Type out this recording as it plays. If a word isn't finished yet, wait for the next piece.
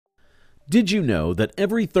Did you know that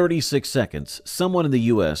every 36 seconds, someone in the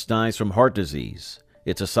U.S. dies from heart disease?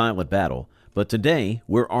 It's a silent battle, but today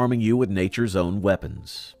we're arming you with nature's own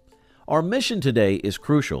weapons. Our mission today is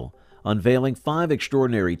crucial, unveiling 5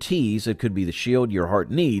 extraordinary teas that could be the shield your heart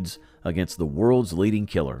needs against the world's leading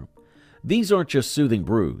killer. These aren't just soothing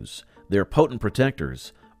brews, they're potent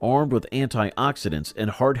protectors, armed with antioxidants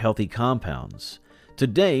and heart-healthy compounds.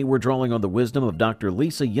 Today we're drawing on the wisdom of Dr.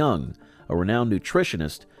 Lisa Young, a renowned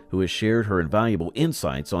nutritionist who has shared her invaluable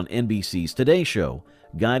insights on NBC's Today Show,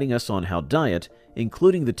 guiding us on how diet,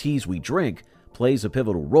 including the teas we drink, plays a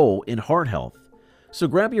pivotal role in heart health. So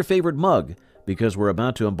grab your favorite mug, because we're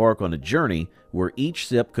about to embark on a journey where each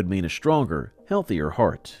sip could mean a stronger, healthier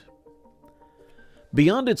heart.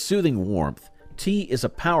 Beyond its soothing warmth, tea is a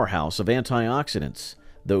powerhouse of antioxidants,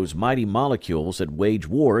 those mighty molecules that wage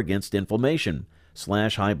war against inflammation,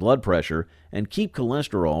 slash high blood pressure, and keep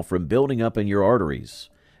cholesterol from building up in your arteries.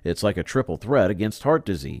 It's like a triple threat against heart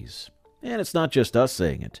disease. And it's not just us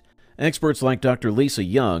saying it. Experts like Dr. Lisa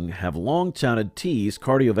Young have long touted tea's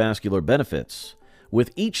cardiovascular benefits.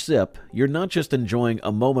 With each sip, you're not just enjoying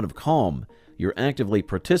a moment of calm, you're actively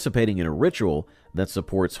participating in a ritual that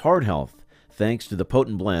supports heart health, thanks to the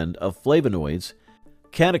potent blend of flavonoids,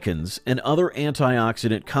 catechins, and other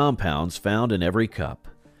antioxidant compounds found in every cup.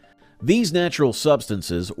 These natural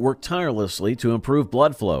substances work tirelessly to improve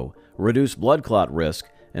blood flow, reduce blood clot risk,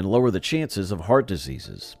 and lower the chances of heart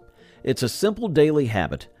diseases. It's a simple daily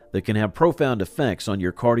habit that can have profound effects on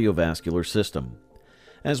your cardiovascular system.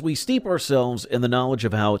 As we steep ourselves in the knowledge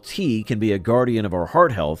of how tea can be a guardian of our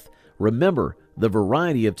heart health, remember, the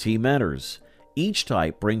variety of tea matters. Each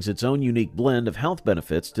type brings its own unique blend of health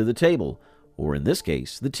benefits to the table, or in this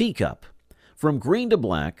case, the teacup. From green to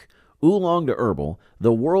black, oolong to herbal,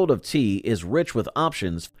 the world of tea is rich with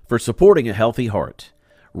options for supporting a healthy heart.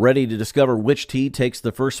 Ready to discover which tea takes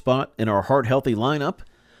the first spot in our heart-healthy lineup?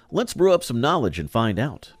 Let's brew up some knowledge and find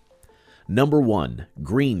out. Number 1.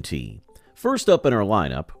 Green tea. First up in our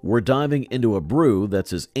lineup, we're diving into a brew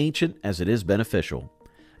that's as ancient as it is beneficial.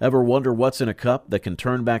 Ever wonder what's in a cup that can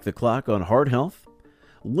turn back the clock on heart health?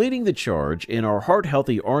 Leading the charge in our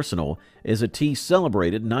heart-healthy arsenal is a tea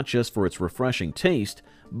celebrated not just for its refreshing taste,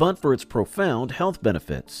 but for its profound health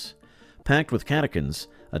benefits. Packed with catechins,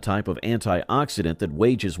 a type of antioxidant that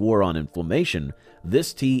wages war on inflammation,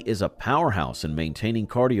 this tea is a powerhouse in maintaining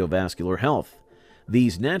cardiovascular health.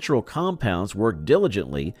 These natural compounds work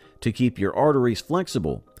diligently to keep your arteries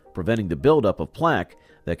flexible, preventing the buildup of plaque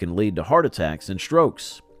that can lead to heart attacks and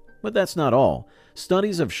strokes. But that's not all.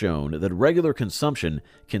 Studies have shown that regular consumption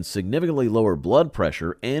can significantly lower blood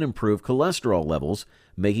pressure and improve cholesterol levels,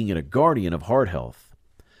 making it a guardian of heart health.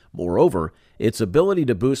 Moreover, its ability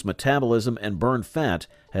to boost metabolism and burn fat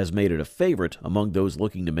has made it a favorite among those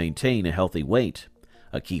looking to maintain a healthy weight,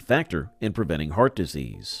 a key factor in preventing heart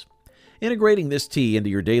disease. Integrating this tea into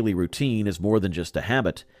your daily routine is more than just a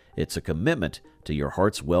habit, it's a commitment to your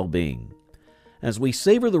heart's well-being. As we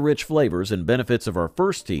savor the rich flavors and benefits of our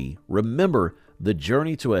first tea, remember the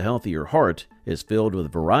journey to a healthier heart is filled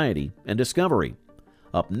with variety and discovery.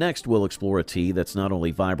 Up next, we'll explore a tea that's not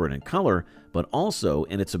only vibrant in color, but also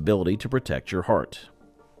in its ability to protect your heart.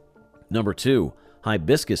 Number 2.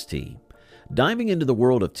 Hibiscus tea. Diving into the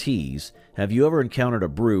world of teas, have you ever encountered a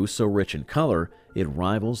brew so rich in color it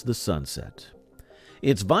rivals the sunset?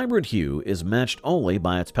 Its vibrant hue is matched only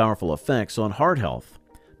by its powerful effects on heart health.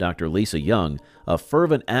 Dr. Lisa Young, a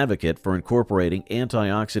fervent advocate for incorporating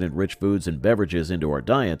antioxidant-rich foods and beverages into our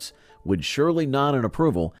diets, would surely nod in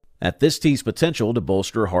approval at this tea's potential to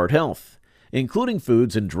bolster heart health. Including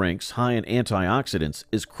foods and drinks high in antioxidants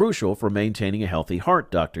is crucial for maintaining a healthy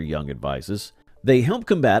heart, Dr. Young advises. They help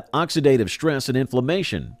combat oxidative stress and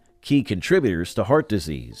inflammation, key contributors to heart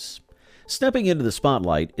disease. Stepping into the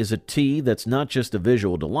spotlight is a tea that's not just a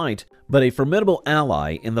visual delight, but a formidable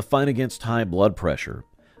ally in the fight against high blood pressure.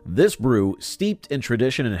 This brew, steeped in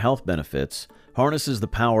tradition and health benefits, harnesses the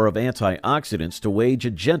power of antioxidants to wage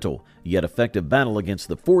a gentle yet effective battle against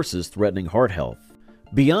the forces threatening heart health.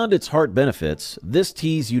 Beyond its heart benefits, this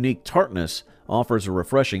tea's unique tartness offers a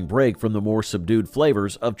refreshing break from the more subdued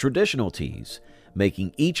flavors of traditional teas,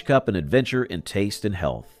 making each cup an adventure in taste and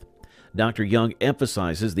health. Dr. Young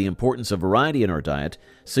emphasizes the importance of variety in our diet,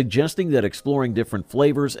 suggesting that exploring different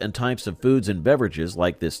flavors and types of foods and beverages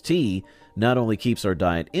like this tea not only keeps our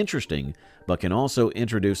diet interesting, but can also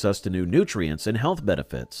introduce us to new nutrients and health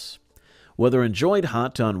benefits. Whether enjoyed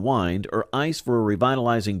hot to unwind or iced for a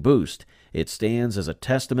revitalizing boost, it stands as a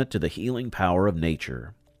testament to the healing power of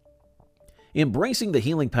nature. Embracing the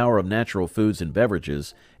healing power of natural foods and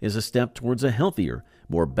beverages is a step towards a healthier,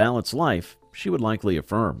 more balanced life, she would likely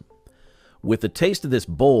affirm. With the taste of this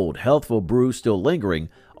bold, healthful brew still lingering,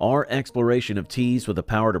 our exploration of teas with the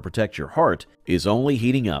power to protect your heart is only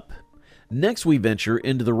heating up. Next, we venture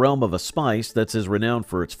into the realm of a spice that's as renowned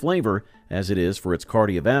for its flavor as it is for its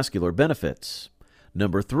cardiovascular benefits.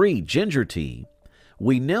 Number 3, ginger tea.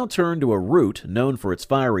 We now turn to a root known for its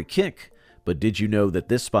fiery kick, but did you know that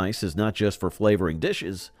this spice is not just for flavoring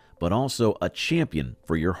dishes, but also a champion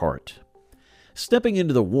for your heart? Stepping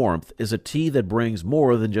into the warmth is a tea that brings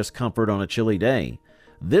more than just comfort on a chilly day.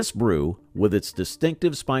 This brew, with its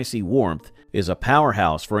distinctive spicy warmth, is a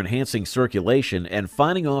powerhouse for enhancing circulation and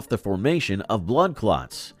fighting off the formation of blood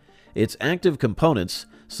clots. Its active components,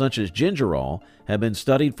 such as gingerol, have been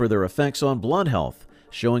studied for their effects on blood health,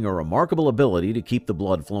 showing a remarkable ability to keep the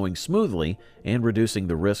blood flowing smoothly and reducing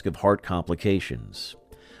the risk of heart complications.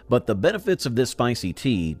 But the benefits of this spicy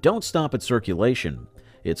tea don't stop at circulation.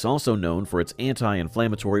 It's also known for its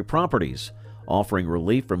anti-inflammatory properties, offering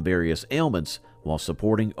relief from various ailments while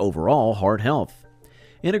supporting overall heart health.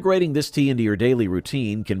 Integrating this tea into your daily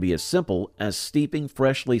routine can be as simple as steeping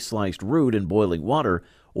freshly sliced root in boiling water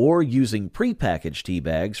or using prepackaged tea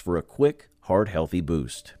bags for a quick, heart-healthy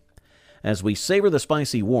boost. As we savor the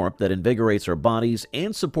spicy warmth that invigorates our bodies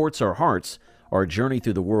and supports our hearts, our journey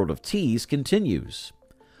through the world of teas continues.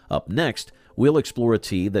 Up next, we'll explore a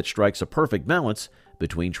tea that strikes a perfect balance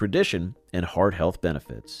between tradition and heart health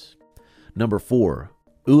benefits. Number 4,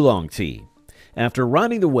 oolong tea. After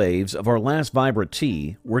riding the waves of our last vibrant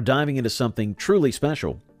tea, we're diving into something truly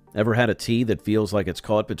special. Ever had a tea that feels like it's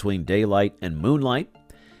caught between daylight and moonlight?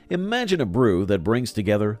 Imagine a brew that brings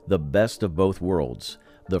together the best of both worlds.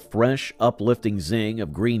 The fresh, uplifting zing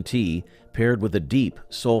of green tea paired with the deep,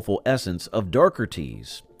 soulful essence of darker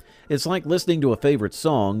teas. It's like listening to a favorite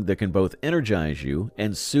song that can both energize you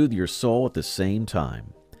and soothe your soul at the same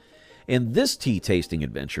time. In this tea tasting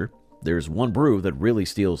adventure, there's one brew that really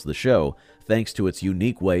steals the show, thanks to its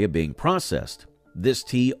unique way of being processed. This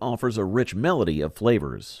tea offers a rich melody of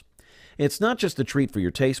flavors. It's not just a treat for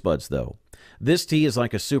your taste buds, though. This tea is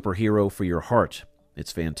like a superhero for your heart.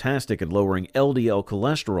 It's fantastic at lowering LDL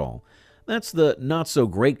cholesterol. That's the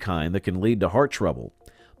not-so-great kind that can lead to heart trouble.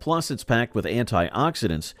 Plus, it's packed with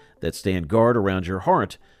antioxidants that stand guard around your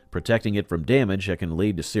heart, protecting it from damage that can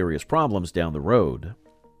lead to serious problems down the road.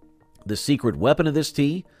 The secret weapon of this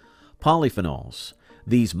tea? Polyphenols.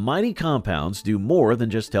 These mighty compounds do more than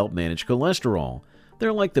just help manage cholesterol.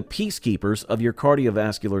 They're like the peacekeepers of your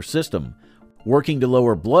cardiovascular system, working to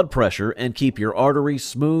lower blood pressure and keep your arteries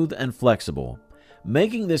smooth and flexible.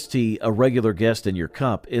 Making this tea a regular guest in your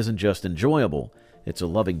cup isn't just enjoyable, it's a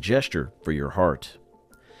loving gesture for your heart.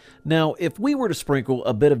 Now, if we were to sprinkle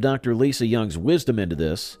a bit of Dr. Lisa Young's wisdom into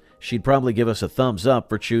this, she'd probably give us a thumbs up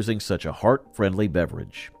for choosing such a heart-friendly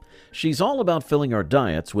beverage. She's all about filling our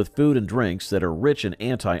diets with food and drinks that are rich in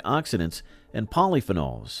antioxidants and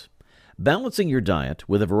polyphenols. Balancing your diet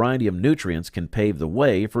with a variety of nutrients can pave the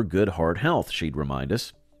way for good heart health, she'd remind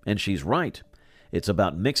us. And she's right. It's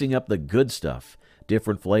about mixing up the good stuff,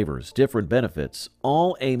 different flavors, different benefits,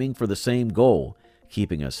 all aiming for the same goal,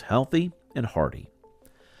 keeping us healthy and hearty.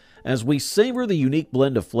 As we savor the unique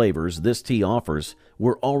blend of flavors this tea offers,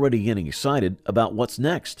 we're already getting excited about what's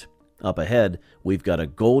next. Up ahead, we've got a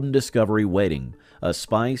golden discovery waiting, a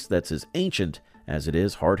spice that's as ancient as it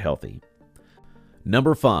is heart-healthy.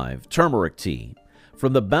 Number 5, turmeric tea.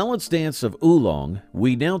 From the balanced dance of oolong,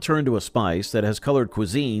 we now turn to a spice that has colored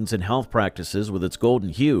cuisines and health practices with its golden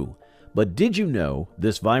hue. But did you know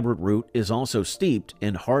this vibrant root is also steeped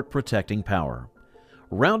in heart-protecting power?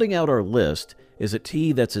 Rounding out our list is a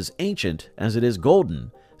tea that's as ancient as it is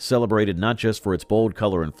golden, celebrated not just for its bold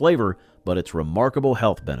color and flavor, but its remarkable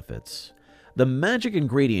health benefits. The magic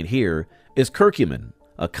ingredient here is curcumin,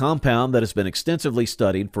 a compound that has been extensively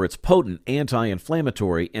studied for its potent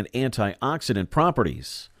anti-inflammatory and antioxidant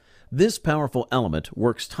properties. This powerful element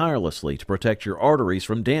works tirelessly to protect your arteries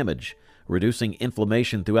from damage, reducing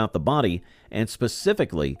inflammation throughout the body and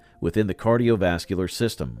specifically within the cardiovascular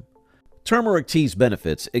system. Turmeric tea's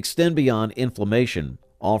benefits extend beyond inflammation,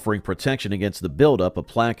 offering protection against the buildup of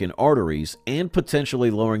plaque in arteries and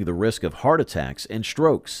potentially lowering the risk of heart attacks and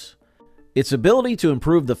strokes. Its ability to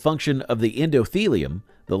improve the function of the endothelium,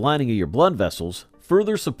 the lining of your blood vessels,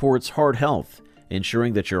 further supports heart health,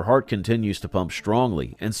 ensuring that your heart continues to pump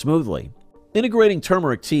strongly and smoothly. Integrating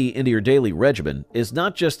turmeric tea into your daily regimen is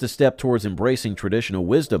not just a step towards embracing traditional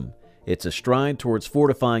wisdom, it's a stride towards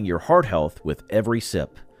fortifying your heart health with every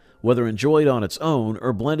sip. Whether enjoyed on its own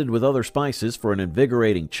or blended with other spices for an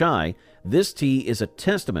invigorating chai, this tea is a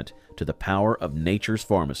testament to the power of nature's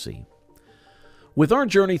pharmacy. With our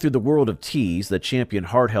journey through the world of teas that champion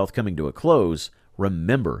heart health coming to a close,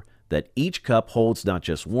 remember that each cup holds not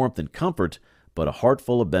just warmth and comfort, but a heart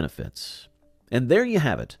full of benefits. And there you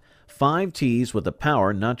have it, 5 teas with the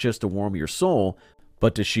power not just to warm your soul,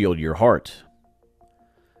 but to shield your heart.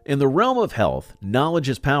 In the realm of health, knowledge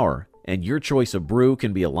is power, and your choice of brew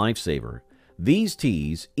can be a lifesaver. These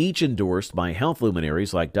teas, each endorsed by health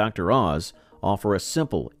luminaries like Dr. Oz, offer a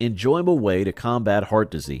simple, enjoyable way to combat heart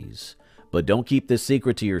disease. But don't keep this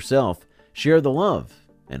secret to yourself. Share the love,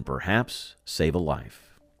 and perhaps save a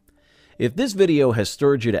life. If this video has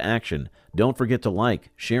stirred you to action, don't forget to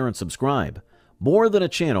like, share, and subscribe. More than a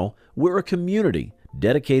channel, we're a community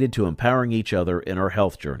dedicated to empowering each other in our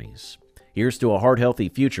health journeys. Here's to a heart-healthy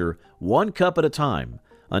future, one cup at a time.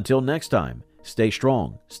 Until next time, stay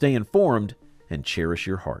strong, stay informed, and cherish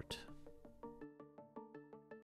your heart.